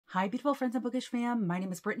Hi, beautiful friends and bookish fam. My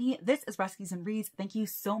name is Brittany. This is Rescues and Reads. Thank you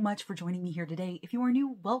so much for joining me here today. If you are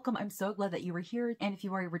new, welcome. I'm so glad that you are here. And if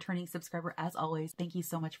you are a returning subscriber, as always, thank you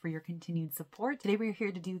so much for your continued support. Today we're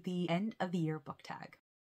here to do the end of the year book tag.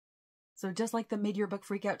 So just like the mid-year book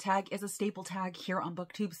freakout tag is a staple tag here on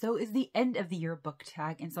BookTube, so is the end of the year book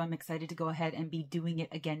tag. And so I'm excited to go ahead and be doing it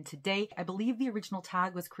again today. I believe the original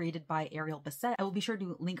tag was created by Ariel Bissett. I will be sure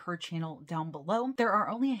to link her channel down below. There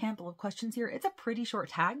are only a handful of questions here. It's a pretty short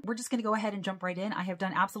tag. We're just going to go ahead and jump right in. I have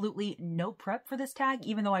done absolutely no prep for this tag,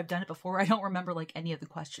 even though I've done it before. I don't remember like any of the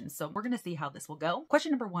questions. So we're going to see how this will go.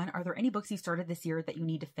 Question number 1, are there any books you started this year that you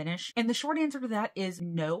need to finish? And the short answer to that is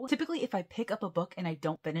no. Typically, if I pick up a book and I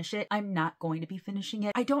don't finish it, I'm not going to be finishing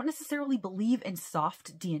it. I don't necessarily believe in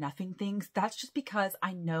soft DNFing things. That's just because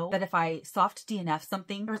I know that if I soft DNF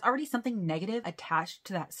something, there's already something negative attached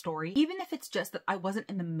to that story. Even if it's just that I wasn't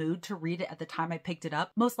in the mood to read it at the time I picked it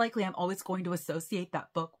up, most likely I'm always going to associate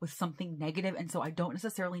that book with something negative, and so I don't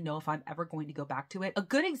necessarily know if I'm ever going to go back to it. A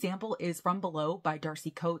good example is From Below by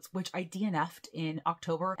Darcy Coates, which I DNF'd in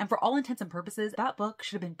October, and for all intents and purposes, that book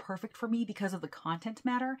should have been perfect for me because of the content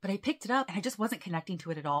matter, but I picked it up and I just wasn't connecting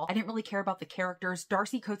to it at all. I didn't really care about the characters.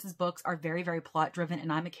 Darcy Coates' books are very, very plot driven,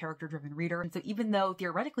 and I'm a character driven reader. And so even though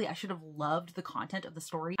theoretically I should have loved the content of the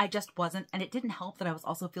story, I just wasn't. And it didn't help that I was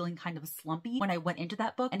also feeling kind of slumpy when I went into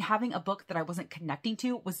that book, and having a book that I wasn't connecting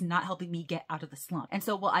to was not helping me get out of the slump. And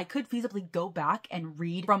so while I could feasibly go back and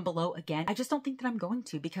read From Below again, I just don't think that I'm going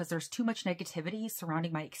to, because there's too much negativity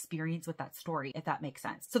surrounding my experience with that story, if that makes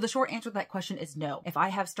sense. So the short answer to that question is no. If I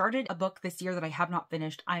have started a book this year that I have not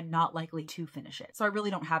finished, I'm not likely to finish it. So I really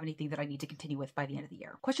don't have anything that I need to continue with by the end of the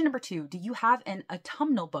year. Question number 2, do you have an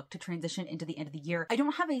autumnal book to transition into the end of the year? I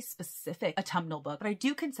don't have a specific autumnal book, but I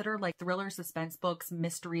do consider like thriller, suspense books,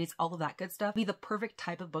 mysteries, all of that good stuff be the perfect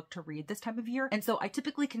type of book to read this time of year. And so I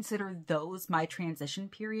typically consider those my transition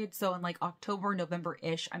period. So in like October,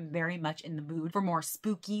 November-ish, I'm very much in the mood for more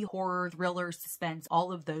spooky, horror, thriller, suspense,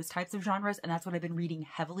 all of those types of genres. And that's what I've been reading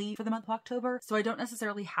heavily for the month of October. So I don't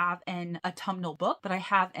necessarily have an autumnal book, but I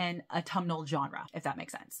have an autumnal genre, if that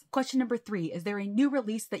makes sense. Question number 3, is there a new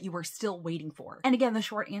release that you are still waiting for? And again, the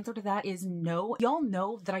short answer to that is no. Y'all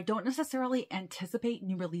know that I don't necessarily anticipate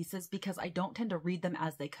new releases because I don't tend to read them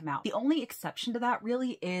as they come out. The only exception to that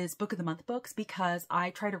really is Book of the Month books, because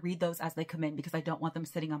I try to read those as they come in because I don't want them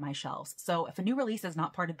sitting on my shelves. So if a new release is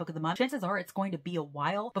not part of Book of the Month, chances are it's going to be a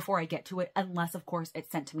while before I get to it, unless of course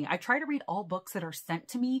it's sent to me. I try to read all books that are sent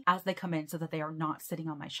to me as they come in so that they are not sitting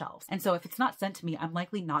on my shelves. And so if it's not sent to me, I'm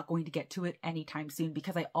likely not going to get to it anytime soon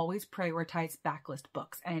because I always prioritize backlist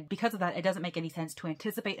books. And because of that, it doesn't make any sense to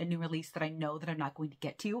anticipate a new release that I know that I'm not going to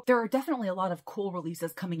get to. There are definitely a lot of cool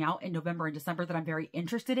releases coming out in November and December that I'm very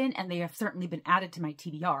interested in, and they have certainly been added to my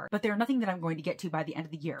TBR, but they're nothing that I'm going to get to by the end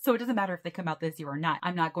of the year. So it doesn't matter if they come out this year or not,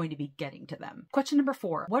 I'm not going to be getting to them. Question number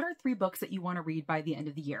 4, what are 3 books that you want to read by the end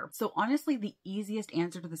of the year? So honestly, the easiest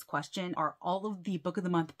answer to this question are all of the Book of the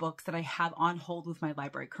Month books that I have on hold with my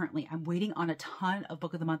library currently. I'm waiting on a ton of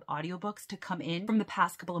Book of the Month audiobooks to come in from the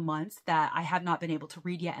past couple of months that I have not been able to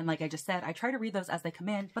read yet. And like I just said, I try to read those as they come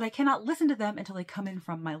in, but I cannot listen to them until they come in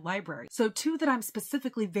from my library. So 2 that I'm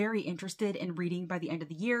specifically very interested in reading by the end of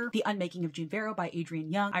the year: The Unmaking of June Barrow by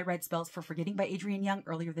Adrienne Young. I read Spells for Forgetting by Adrienne Young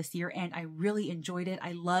earlier this year, and I really enjoyed it.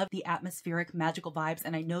 I love the atmospheric, magical vibes,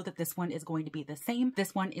 and I know that this one is going to be the same.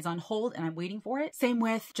 This one is on hold, and I'm waiting for it. Same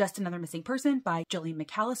with Just Another Missing Person by Gillian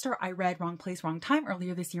McAllister. I read Wrong Place, Wrong Time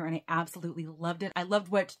earlier this year, and I absolutely loved it. I loved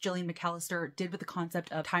what Gillian McAllister did with the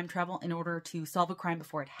concept of time travel in order to solve a crime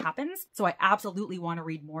before it happens. So I absolutely want to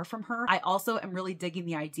read more from her. I also am really digging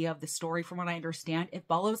the idea of the story. From what I understand, it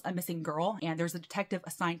follows a missing girl, and there's a detective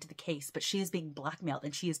assigned to the case, but she is being blackmailed,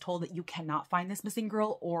 and she is told that you cannot find this missing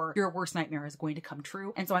girl or your worst nightmare is going to come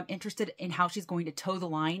true. And so I'm interested in how she's going to toe the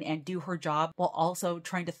line and do her job while also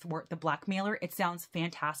trying to thwart the blackmailer. It sounds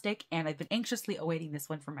fantastic, and I've been anxiously awaiting this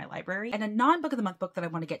one from my library. And a non-Book of the Month book that I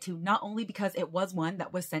want to get to, not only because it was one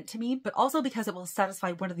that was sent to me, but also because it will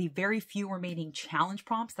satisfy one of the very few remaining challenge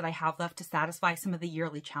prompts that I have left to satisfy some of the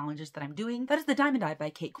yearly challenges that I'm doing. That is The Diamond Eye by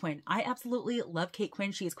Kate Quinn. I absolutely love Kate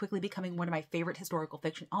Quinn. She is quickly becoming one of my favorite historical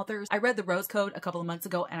fiction authors. I read The Rose Code a couple of months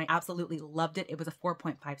ago, and I absolutely loved it. It was a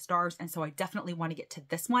 4.5 stars, and so I definitely want to get to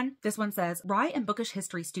this one. This one says, Rye and bookish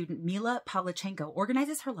history student Mila Pavlichenko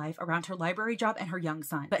organizes her life around her library job and her young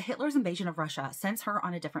son, but Hitler's invasion of Russia sends her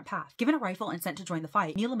on a different path. Given a rifle and sent to join the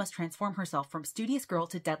fight, Mila must transform herself from studious girl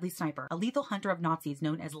to deadly sniper, a lethal hunter of Nazis is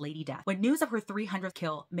known as Lady Death. When news of her 300th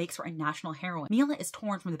kill makes her a national heroine, Mila is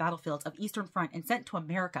torn from the battlefields of Eastern Front and sent to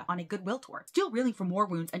America on a goodwill tour. Still reeling from war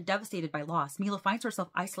wounds and devastated by loss, Mila finds herself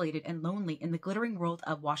isolated and lonely in the glittering world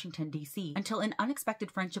of Washington, D.C., until an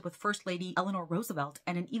unexpected friendship with First Lady Eleanor Roosevelt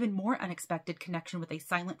and an even more unexpected connection with a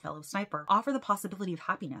silent fellow sniper offer the possibility of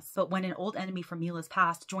happiness. But when an old enemy from Mila's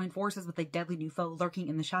past join forces with a deadly new foe lurking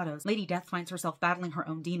in the shadows, Lady Death finds herself battling her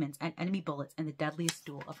own demons and enemy bullets in the deadliest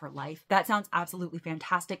duel of her life. That sounds absolutely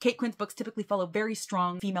fantastic. Kate Quinn's books typically follow very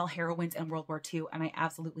strong female heroines in World War II, and I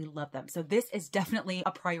absolutely love them. So this is definitely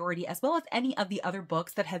a priority, as well as any of the other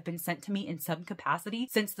books that have been sent to me in some capacity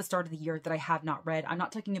since the start of the year that I have not read. I'm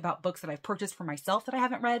not talking about books that I've purchased for myself that I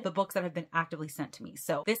haven't read, but books that have been actively sent to me.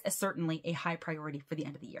 So this is certainly a high priority for the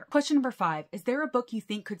end of the year. Question number 5, is there a book you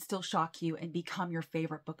think could still shock you and become your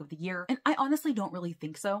favorite book of the year? And I honestly don't really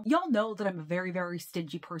think so. Y'all know that I'm a very, very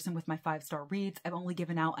stingy person with my 5-star reads. I've only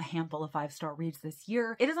given out a handful of 5-star reads this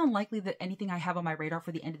year. It is unlikely that anything I have on my radar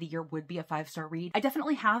for the end of the year would be a 5-star read. I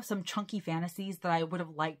definitely have some chunky fantasies that I would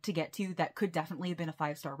have liked to get to that could definitely have been a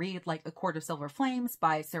 5-star read, like A Court of Silver Flames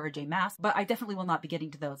by Sarah J. Maas, but I definitely will not be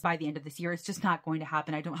getting to those by the end of this year. It's just not going to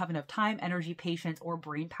happen. I don't have enough time, energy, patience, or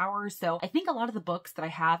brain power. So I think a lot of the books that I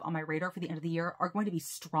have on my radar for the end of the year are going to be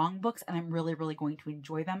strong books, and I'm really, really going to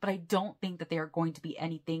enjoy them, but I don't think that they are going to be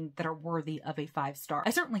anything that are worthy of a 5-star.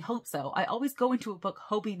 I certainly hope so. I always go into a book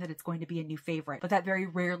hoping that it's going to be a new favorite, but that very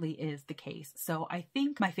rarely is the case. So I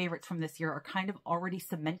think my favorites from this year are kind of already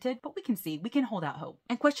cemented, but we can see. We can hold out hope.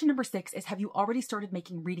 And question number 6 is, have you already started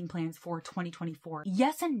making reading plans for 2024?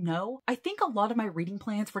 Yes and no. I think a lot of my reading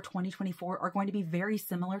plans for 2024 are going to be very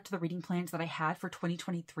similar to the reading plans that I had for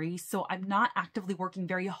 2023, so I'm not actively working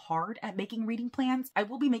very hard at making reading plans. I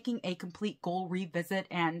will be making a complete goal revisit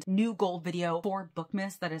and new goal video for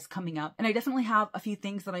Bookmas that is coming up, and I definitely have a few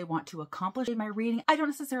things that I want to accomplish in my reading. I don't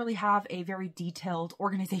necessarily have a very detailed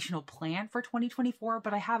organizational plan for 2024,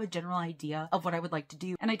 but I have a general idea of what I would like to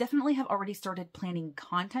do, and I definitely have already started planning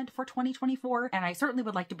content for 2024, and I certainly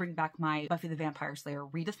would like to bring back my Buffy the Vampire Slayer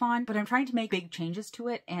readathon, but I'm trying to make big changes to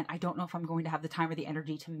it, and I don't know if I'm going to have the time or the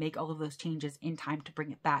energy to make all of those changes in time to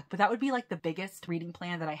bring it back. But that would be like the biggest reading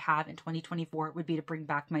plan that I have in 2024 would be to bring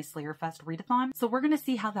back my Slayer Fest readathon. So we're going to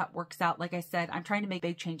see how that works out. Like I said, I'm trying to make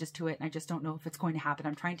big changes to it, and I just don't know if it's going to happen.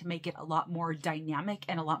 I'm trying to make it a lot more dynamic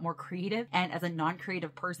and a lot more creative, and as a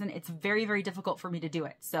non-creative person, it's very, very difficult for me to do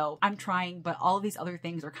it. So I'm trying, but all of these other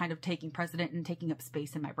things are kind of taking precedent and taking up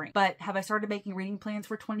space in my brain. But have I started making reading plans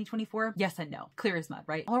for 2024? Yes and no. Clear as mud,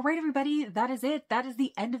 right? All right, everybody, that is it. That is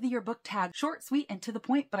the end of the year book tag. Short, sweet, and to the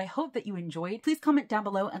point, but I hope that you enjoyed. Please comment down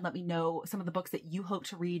below and let me know some of the books that you hope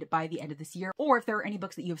to read by the end of this year, or if there are any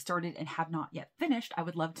books that you have started and have not yet finished, I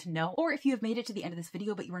would love to know. Or if you have made it to the end of this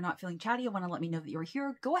video but you are not feeling chatty and want to let me know that you're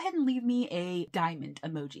here, go ahead and leave me a diamond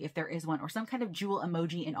emoji if there is one, or some kind of jewel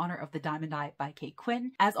emoji in honor of the Diamond Eye by Kate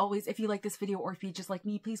Quinn. As always, if you like this video or if you just like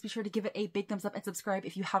me, please be sure to give it a big thumbs up and subscribe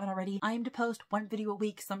if you haven't already. I aim to post 1 video a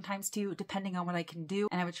week, sometimes 2, depending on what I can do,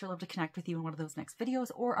 and I would sure love to connect with you in one of those next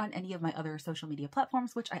videos or on any of my other social media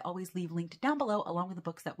platforms, which I always leave linked down below along with the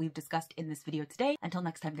books that we've discussed in this video today. Until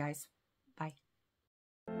next time, guys. Bye.